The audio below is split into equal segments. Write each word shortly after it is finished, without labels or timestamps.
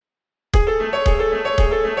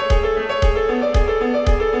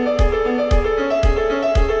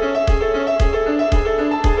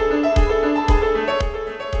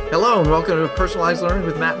Hello and welcome to Personalized Learning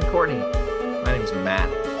with Matt and Courtney. My name is Matt.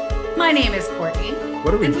 My name is Courtney. What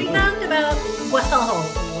do we And do? we talked about,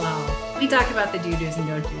 we talked about the do-dos and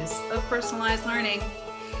don't-dos of personalized learning.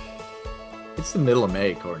 It's the middle of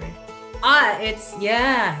May, Courtney. It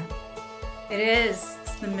is.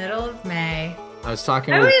 It's the middle of May. I was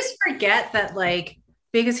talking I with... always forget that,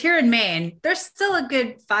 because here in Maine, there's still a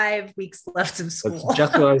good 5 weeks left of school. That's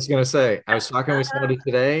just what I was going to say. I was talking with somebody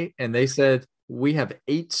today and they said we have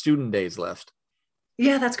 8 student days left.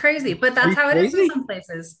 Yeah, that's crazy. But that's how it is in some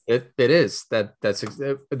places. It is.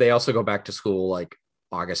 They also go back to school like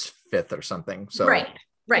August 5th or something. So Right.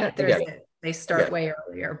 Yeah, They start way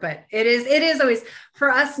earlier, but it is always for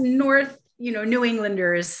us North, New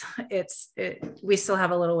Englanders, we still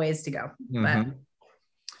have a little ways to go. Mm-hmm.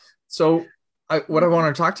 So what I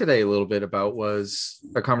want to talk today a little bit about was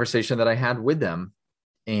a conversation that I had with them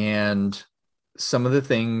and some of the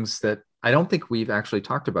things that I don't think we've actually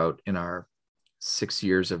talked about in our 6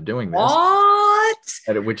 years of doing this. What?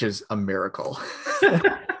 Which is a miracle.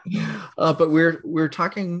 But we're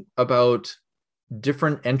talking about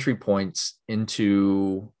different entry points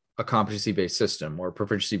into a competency-based system or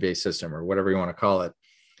proficiency-based system or whatever you want to call it.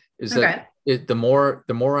 The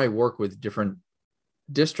more I work with different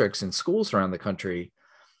districts and schools around the country,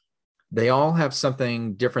 they all have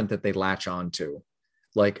something different that they latch on to.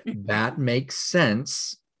 Like, that makes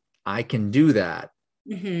sense. I can do that.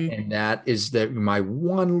 Mm-hmm. And that is my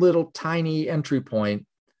one little tiny entry point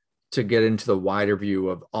to get into the wider view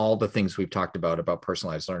of all the things we've talked about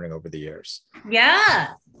personalized learning over the years. Yeah,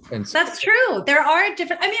 and that's true. There are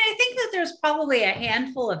different, I think that there's probably a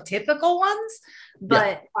handful of typical ones,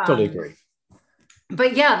 but totally agree.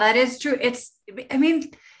 But yeah, that is true. It's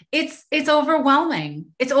overwhelming.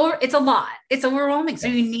 It's a lot. It's overwhelming. So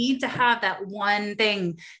you need to have that one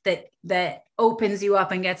thing that opens you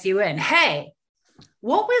up and gets you in. Hey,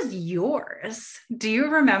 what was yours? Do you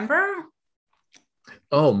remember?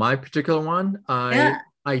 Oh, my particular one?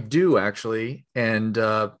 I do actually. And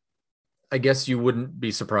I guess you wouldn't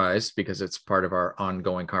be surprised because it's part of our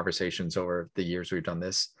ongoing conversations over the years we've done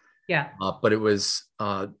this. Yeah. But it was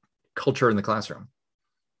culture in the classroom.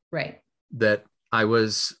 Right. That I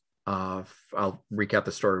was, I'll recap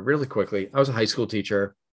the story really quickly. I was a high school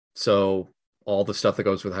teacher. So all the stuff that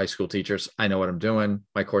goes with high school teachers, I know what I'm doing.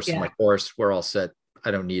 My course is my course. We're all set.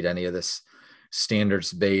 I don't need any of this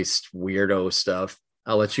standards-based weirdo stuff.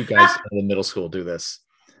 I'll let you guys in the middle school do this.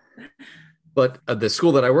 But the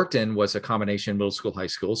school that I worked in was a combination middle school, high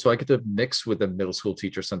school. So I get to mix with a middle school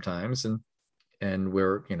teacher sometimes. And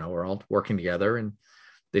we're all working together. And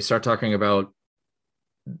they start talking about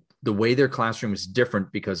the way their classroom is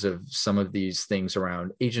different because of some of these things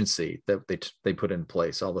around agency that they put in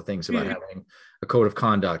place, all the things about having a code of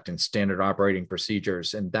conduct and standard operating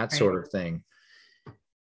procedures and that sort of thing.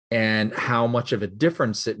 And how much of a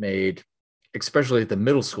difference it made, especially at the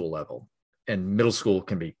middle school level. And middle school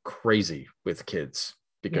can be crazy with kids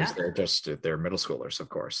because they're middle schoolers, of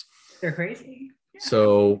course. They're crazy. Yeah.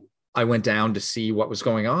 So I went down to see what was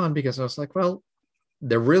going on because I was like, well,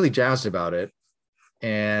 they're really jazzed about it.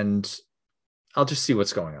 And I'll just see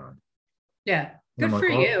what's going on. Yeah. Good for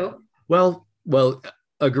you. Well,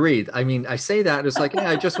 agreed. I mean, I say that it's like,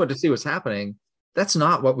 I just want to see what's happening. That's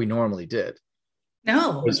not what we normally did.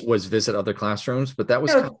 No. Was visit other classrooms, but that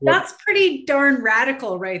was that's pretty darn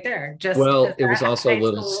radical right there. It was also a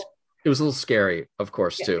little scary, of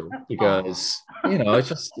course, too, because it's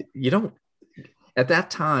just at that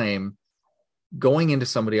time going into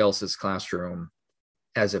somebody else's classroom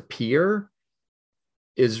as a peer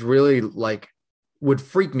is really would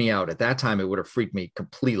freak me out. At that time, it would have freaked me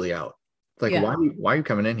completely out. Why are you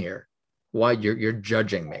coming in here? Why you're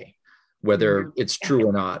judging me, whether it's true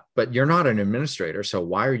or not, but you're not an administrator. So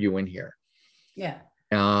why are you in here? Yeah.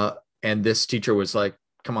 And this teacher was like,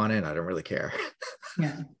 come on in. I don't really care.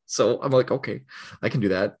 Yeah. So I'm like, okay, I can do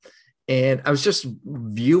that. And I was just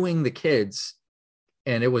viewing the kids,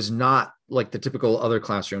 and it was not like the typical other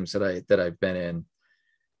classrooms that I've been in.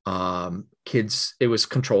 Kids, it was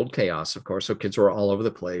controlled chaos, of course. So kids were all over the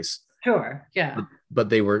place. Sure. Yeah. But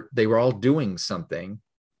they were all doing something.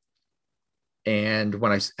 And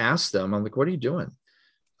when I asked them, I'm like, what are you doing?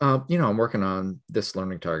 I'm working on this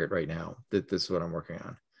learning target right now. This is what I'm working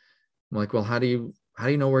on. I'm like, well, how do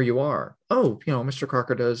you know where you are? Oh, Mr.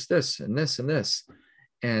 Crocker does this and this and this.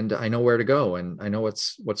 And I know where to go and I know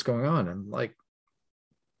what's going on. I'm like,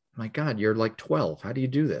 my God, you're like 12. How do you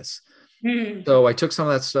do this? Mm-hmm. So I took some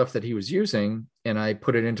of that stuff that he was using and I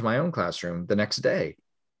put it into my own classroom the next day.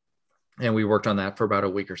 And we worked on that for about a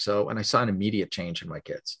week or so. And I saw an immediate change in my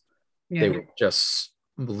kids. Yeah. They were just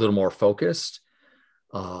a little more focused,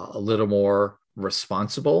 a little more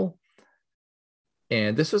responsible.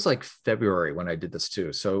 And this was like February when I did this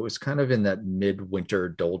too. So it was kind of in that midwinter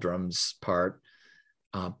doldrums part.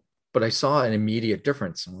 Uh, but I saw an immediate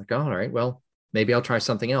difference. I'm like, oh, all right, well, maybe I'll try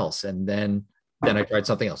something else. And then I tried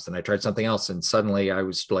something else. Then I tried something else. And suddenly I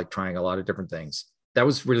was like trying a lot of different things. That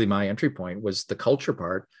was really my entry point, was the culture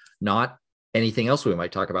part, not anything else we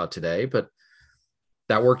might talk about today, but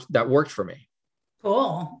that worked for me.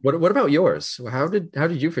 Cool. What about yours? How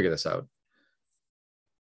did you figure this out?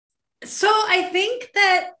 So I think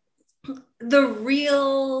that the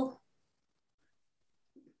real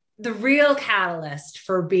catalyst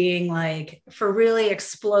for being like, for really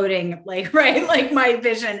exploding, like, right, like my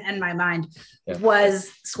vision and my mind was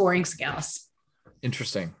scoring scales.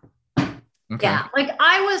 Interesting. Okay. Yeah. Like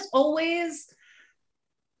I was always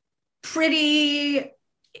pretty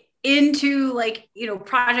into like,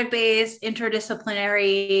 project-based,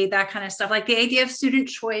 interdisciplinary, that kind of stuff. Like the idea of student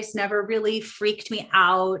choice never really freaked me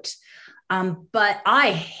out. But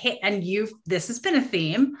this has been a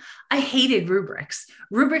theme. I hated rubrics.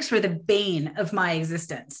 Rubrics were the bane of my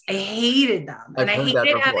existence. I hated them. And I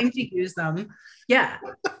hated having to use them. Yeah.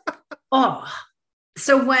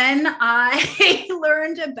 So when I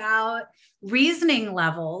learned about reasoning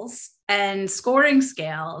levels and scoring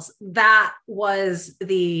scales, that was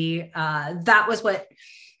what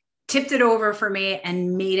tipped it over for me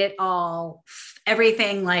and made it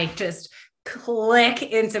everything like just click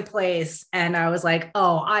into place. And I was like,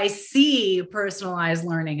 oh, I see personalized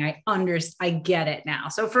learning. I get it now.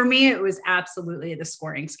 So for me, it was absolutely the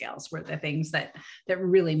scoring scales were the things that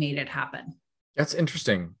really made it happen. That's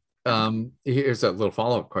interesting. Here's a little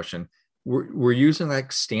follow-up question. Were you using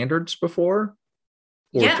like standards before?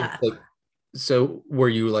 Or yeah. So were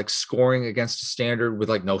you like scoring against a standard with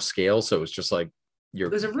like no scale? So it was just like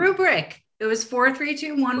it was a rubric. It was 4, 3,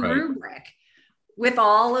 2, 1 rubric with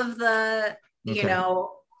all of the,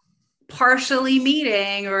 partially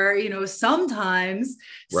meeting or, sometimes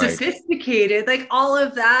sophisticated, like all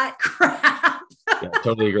of that crap. Yeah,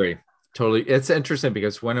 totally agree. Totally. It's interesting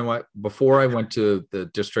because before I went to the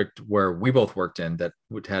district where we both worked in that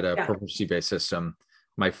had a proficiency-based system,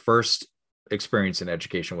 my first experience in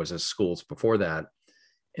education was as schools before that.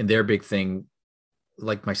 And their big thing,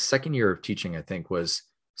 like my second year of teaching, I think, was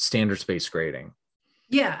standards-based grading.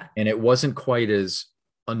 Yeah. And it wasn't quite as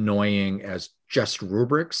annoying as just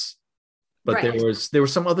rubrics, but there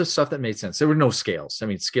was some other stuff that made sense. There were no scales. I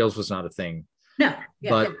mean, scales was not a thing. No.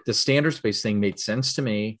 But the standards-based thing made sense to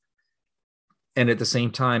me. And at the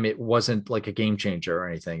same time, it wasn't like a game changer or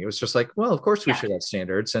anything. It was just like, well, of course we should have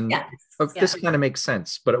standards. And this kind of makes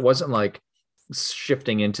sense. But it wasn't like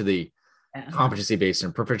shifting into the competency-based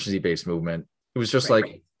and proficiency-based movement. It was just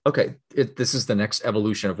like, okay, this is the next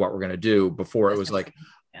evolution of what we're going to do. Before it was like,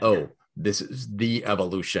 oh, this is the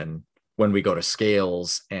evolution when we go to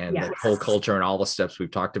scales and the whole culture and all the steps we've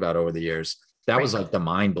talked about over the years. That was like the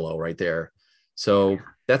mind blow right there. So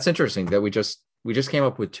that's interesting that we just came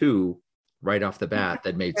up with two right off the bat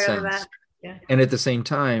that made sense. And at the same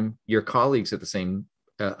time, your colleagues at the same,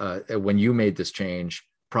 when you made this change,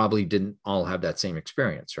 probably didn't all have that same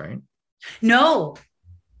experience, right? No,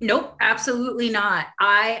 nope, absolutely not.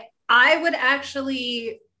 I would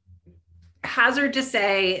actually hazard to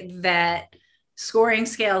say that scoring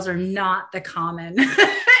scales are not the common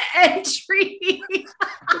entry.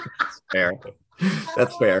 Fair.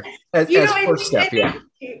 That's fair. As first step,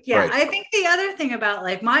 I think the other thing about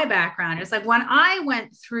like my background is like when I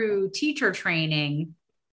went through teacher training,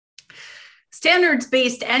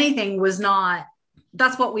 standards-based anything was not,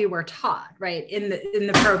 that's what we were taught, right? In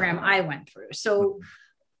the program I went through. So,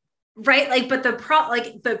 right. Like, but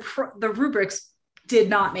the rubrics did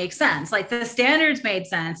not make sense. Like the standards made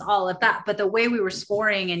sense, all of that, but the way we were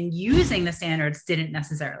scoring and using the standards didn't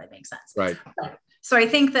necessarily make sense. Right. So I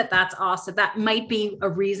think that's awesome. That might be a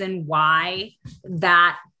reason why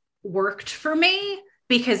that worked for me,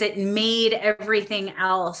 because it made everything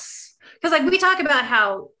else. Because like we talk about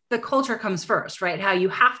how the culture comes first, right? How you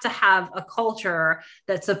have to have a culture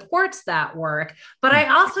that supports that work. But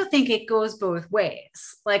I also think it goes both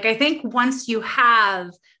ways. Like I think once you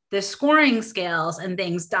have the scoring scales and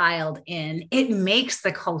things dialed in, it makes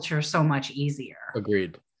the culture so much easier.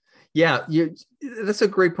 Agreed. Yeah, that's a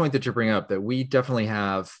great point that you bring up, that we definitely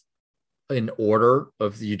have an order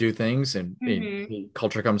of you do things and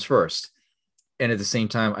culture comes first. And at the same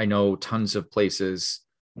time, I know tons of places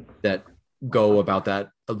that go about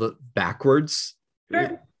that a little backwards,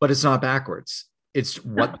 but it's not backwards. It's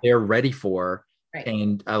what they're ready for. Right.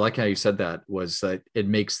 And I like how you said that, was that it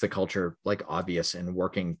makes the culture like obvious and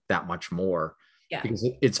working that much more because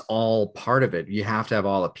it's all part of it. You have to have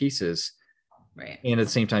all the pieces. Right. And at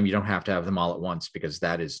the same time, you don't have to have them all at once, because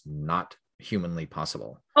that is not humanly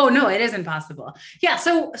possible. Oh no, it isn't possible. Yeah.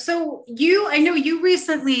 So I know you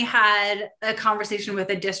recently had a conversation with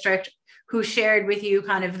a district who shared with you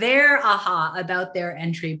kind of their aha about their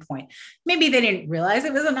entry point. Maybe they didn't realize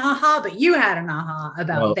it was an aha, but you had an aha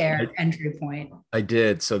about their entry point. I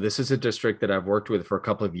did. So this is a district that I've worked with for a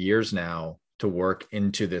couple of years now to work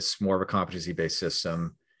into this more of a competency-based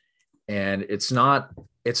system. And it's not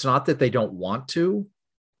that they don't want to,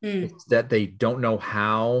 it's that they don't know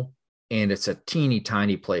how. And it's a teeny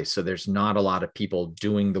tiny place. So there's not a lot of people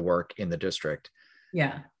doing the work in the district.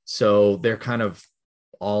 Yeah. So they're kind of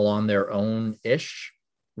all on their own ish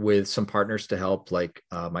with some partners to help, like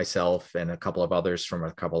myself and a couple of others from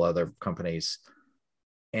a couple other companies.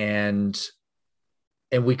 And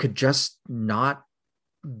we could just not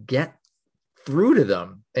get through to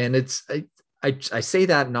them. And it's, I say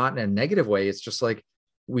that not in a negative way. It's just like,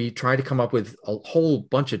 we try to come up with a whole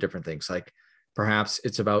bunch of different things. Like, perhaps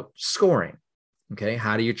it's about scoring. Okay.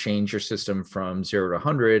 How do you change your system from 0 to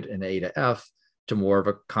 100 and A to F to more of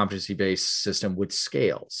a competency-based system with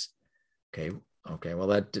scales? Okay. Well,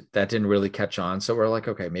 that didn't really catch on. So we're like,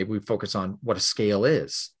 okay, maybe we focus on what a scale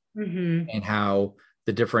is and how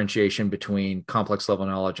the differentiation between complex level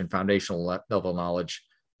knowledge and foundational level knowledge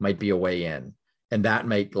might be a way in. And that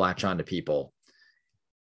might latch on to people.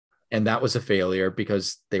 And that was a failure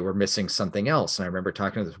because they were missing something else. And I remember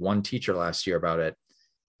talking to this one teacher last year about it,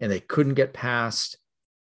 and they couldn't get past,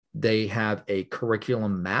 they have a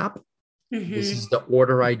curriculum map. This is the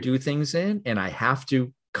order I do things in, and I have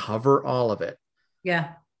to cover all of it.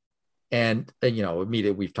 Yeah. And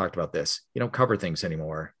immediately we've talked about this. You don't cover things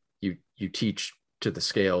anymore. You teach to the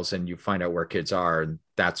scales and you find out where kids are, and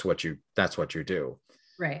that's what you do.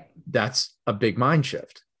 Right. That's a big mind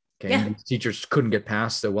shift. Okay. Yeah. Teachers couldn't get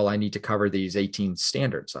past the, well, I need to cover these 18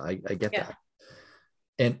 standards. I get that.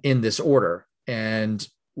 And in this order. And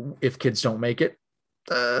if kids don't make it,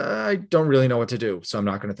 I don't really know what to do. So I'm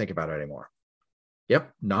not going to think about it anymore.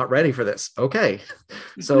 Yep. Not ready for this. Okay.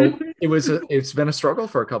 So it's been a struggle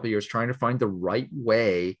for a couple of years trying to find the right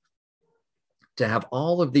way to have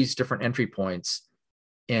all of these different entry points.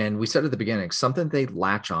 And we said at the beginning, something they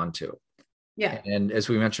latch onto. Yeah. And as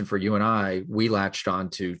we mentioned for you and I, we latched on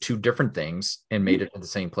to two different things and made it to the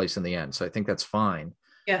same place in the end. So I think that's fine.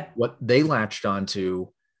 Yeah. What they latched onto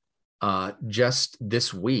just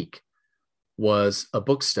this week was a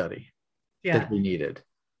book study that we needed.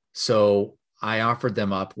 So I offered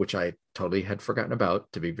them up, which I totally had forgotten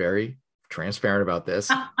about, to be very transparent about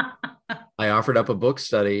this. I offered up a book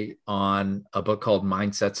study on a book called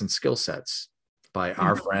Mindsets and Skill Sets by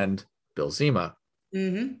our friend, Bill Zima.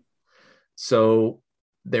 So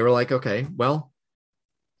they were like, okay, well,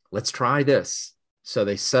 let's try this. So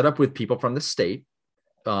they set up with people from the state,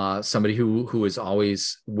 somebody who is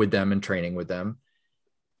always with them and training with them.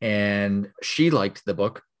 And she liked the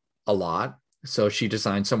book a lot. So she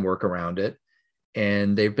designed some work around it.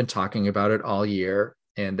 And they've been talking about it all year.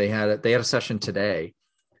 And they had a session today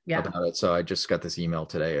about it. So I just got this email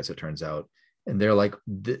today, as it turns out. And they're like,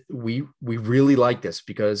 we really like this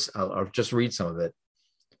because I'll just read some of it.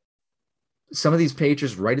 Some of these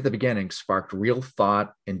pages right at the beginning sparked real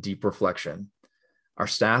thought and deep reflection. Our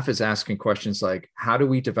staff is asking questions like, how do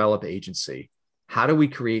we develop agency? How do we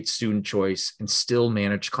create student choice and still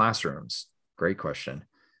manage classrooms? Great question.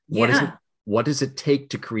 What does it take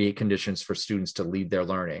to create conditions for students to lead their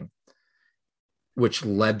learning? Which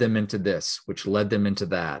led them into this, which led them into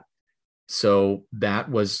that. So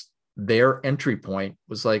that was their entry point,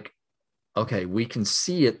 was like, okay, we can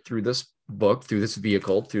see it through this book, through this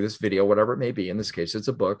vehicle, through this video, whatever it may be. In this case, it's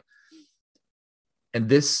a book. And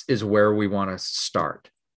this is where we want to start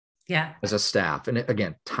as a staff. And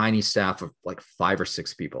again, tiny staff of like 5 or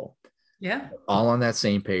 6 people. Yeah. All on that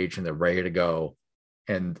same page, and they're ready to go.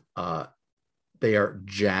 And they are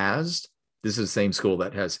jazzed. This is the same school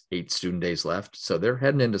that has 8 student days left. So they're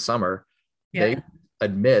heading into summer. Yeah. They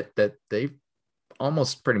admit that they've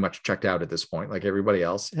almost pretty much checked out at this point, like everybody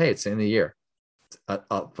else. Hey, it's the end of the year.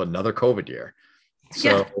 Another COVID year.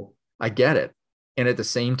 So I get it. And at the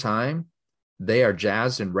same time, they are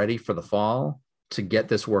jazzed and ready for the fall to get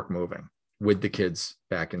this work moving with the kids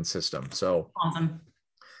back in system. So awesome.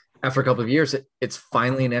 After a couple of years, it's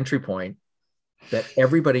finally an entry point that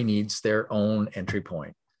everybody needs their own entry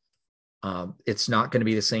point. It's not going to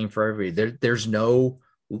be the same for everybody. There's no,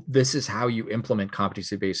 this is how you implement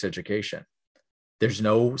competency-based education. There's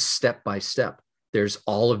no step-by-step. There's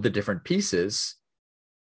all of the different pieces.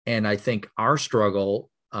 And I think our struggle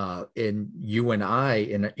in you and I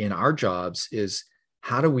in our jobs is,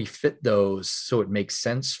 how do we fit those so it makes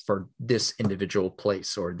sense for this individual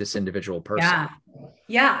place or this individual person? Yeah.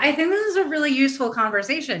 Yeah. I think this is a really useful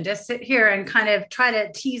conversation. Just sit here and kind of try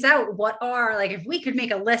to tease out what are, like, if we could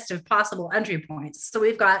make a list of possible entry points. So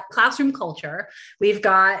we've got classroom culture, we've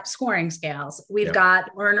got scoring scales, we've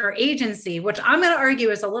got learner agency, which I'm going to argue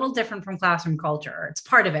is a little different from classroom culture. It's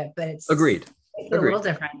part of it, but it's Agreed. A little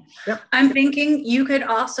different. Yep. I'm thinking you could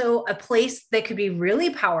also, a place that could be really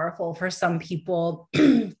powerful for some people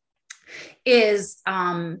is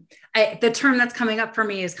the term that's coming up for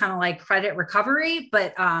me is kind of like credit recovery,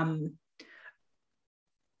 but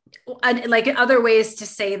like other ways to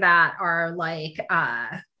say that are like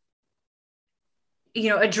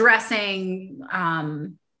addressing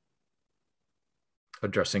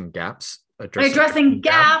gaps. Addressing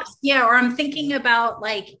gaps. Yeah. Or I'm thinking about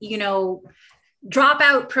like,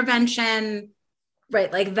 dropout prevention,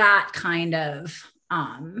 right? Like that kind of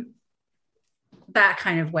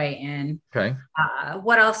way in. Okay.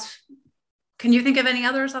 What else? Can you think of any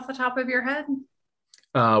others off the top of your head?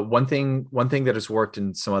 One thing that has worked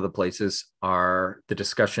in some other places are the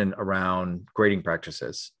discussion around grading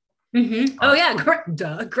practices. Mm-hmm. Oh yeah.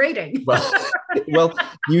 Grading. well,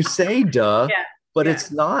 you say duh, but it's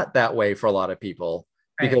not that way for a lot of people,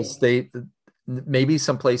 because maybe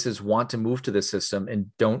some places want to move to the system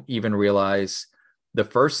and don't even realize the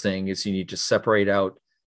first thing is you need to separate out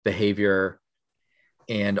behavior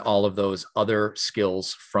and all of those other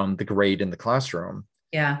skills from the grade in the classroom.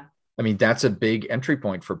 Yeah. I mean, that's a big entry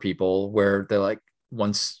point for people where they're like,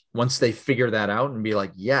 once they figure that out and be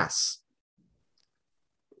like, yes,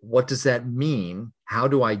 what does that mean? How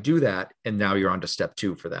do I do that? And now you're on to step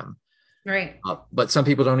 2 for them. Right. But some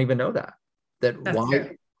people don't even know that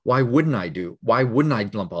why wouldn't I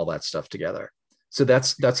lump all that stuff together? So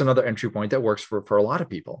that's another entry point that works for a lot of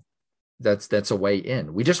people. That's a way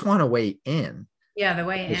in. We just want a way in. Yeah. The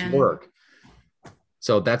way in work.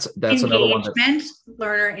 So that's another one.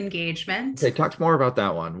 Learner engagement. Okay. Talk more about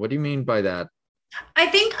that one. What do you mean by that? I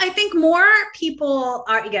think more people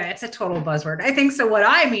are, it's a total buzzword. I think so. What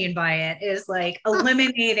I mean by it is like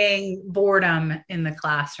eliminating boredom in the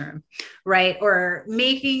classroom, right? Or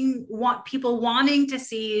people wanting to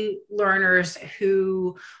see learners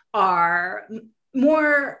who are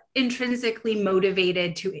more intrinsically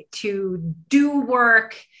motivated to do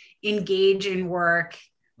work, engage in work,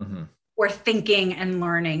 mm-hmm. or thinking and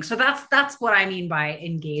learning. So that's what I mean by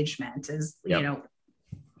engagement is,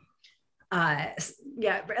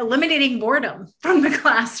 eliminating boredom from the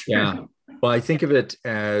classroom. Yeah. Well, I think of it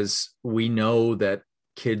as we know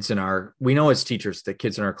as teachers that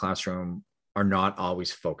kids in our classroom are not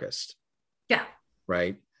always focused. Yeah.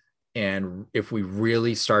 Right. And if we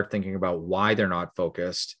really start thinking about why they're not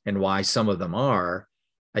focused and why some of them are,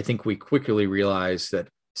 I think we quickly realize that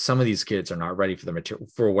some of these kids are not ready for the material,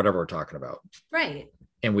 for whatever we're talking about. Right.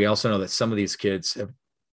 And we also know that some of these kids have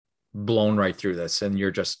blown right through this and you're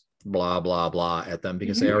just blah, blah, blah at them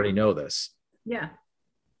because mm-hmm. they already know this. Yeah.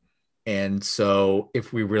 And so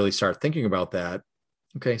if we really start thinking about that,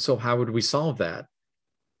 okay, so how would we solve that?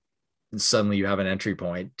 And suddenly you have an entry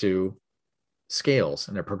point to scales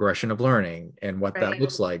and a progression of learning and what that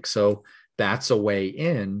looks like. So that's a way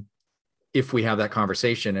in if we have that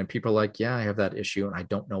conversation and people are like, yeah, I have that issue and I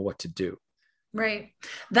don't know what to do. Right.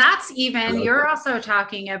 That's even, you're also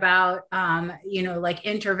talking about, like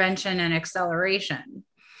intervention and acceleration.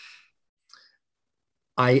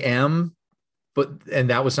 I am, and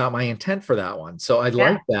that was not my intent for that one. So I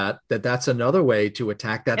like that's another way to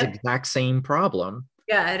attack that exact same problem.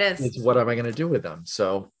 Yeah, it is. It's what am I going to do with them?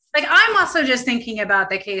 So like, I'm also just thinking about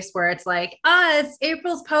the case where it's like, it's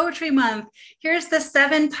April's Poetry Month. Here's the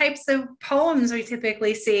 7 types of poems we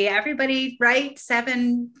typically see. Everybody write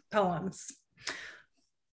 7 poems.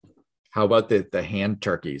 How about the hand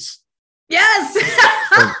turkeys? Yes.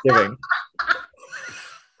 Thanksgiving.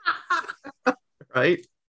 Right.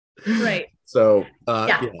 So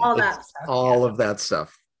all that stuff. All of that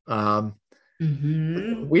stuff.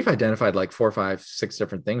 Mm-hmm. We've identified like 4, 5, 6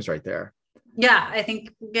 different things right there. Yeah, I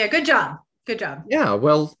think. Yeah, good job. Yeah,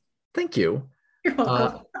 well, thank you. You're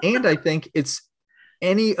welcome. And I think it's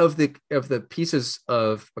any of the pieces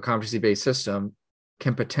of a competency-based system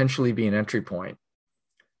can potentially be an entry point.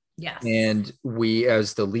 Yes. And we,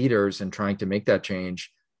 as the leaders in trying to make that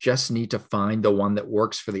change, just need to find the one that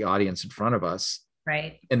works for the audience in front of us.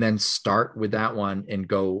 Right. And then start with that one and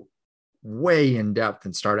go way in depth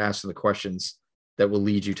and start asking the questions that will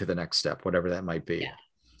lead you to the next step, whatever that might be.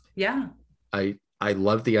 Yeah. I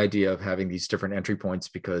love the idea of having these different entry points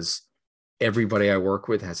because everybody I work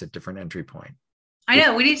with has a different entry point. I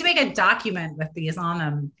know. We need to make a document with these on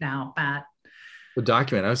them now, Matt. The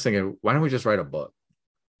document. I was thinking, why don't we just write a book?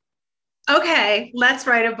 Okay, let's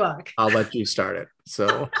write a book. I'll let you start it.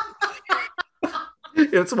 So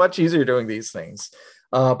it's much easier doing these things.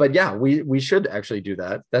 But yeah, we should actually do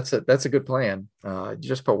that. That's a good plan.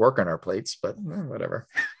 Just put work on our plates, but whatever.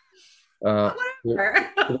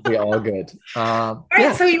 It'll be all good. All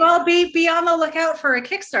right, so you all be on the lookout for a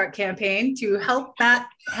Kickstart campaign to help Matt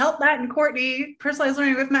and Courtney, Personalized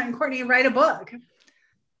Learning with Matt and Courtney, write a book.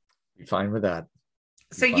 Be fine with that.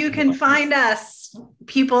 So you can find us,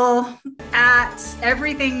 people, at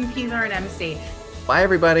Everything pLearnMC. Bye,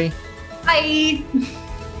 everybody. Bye.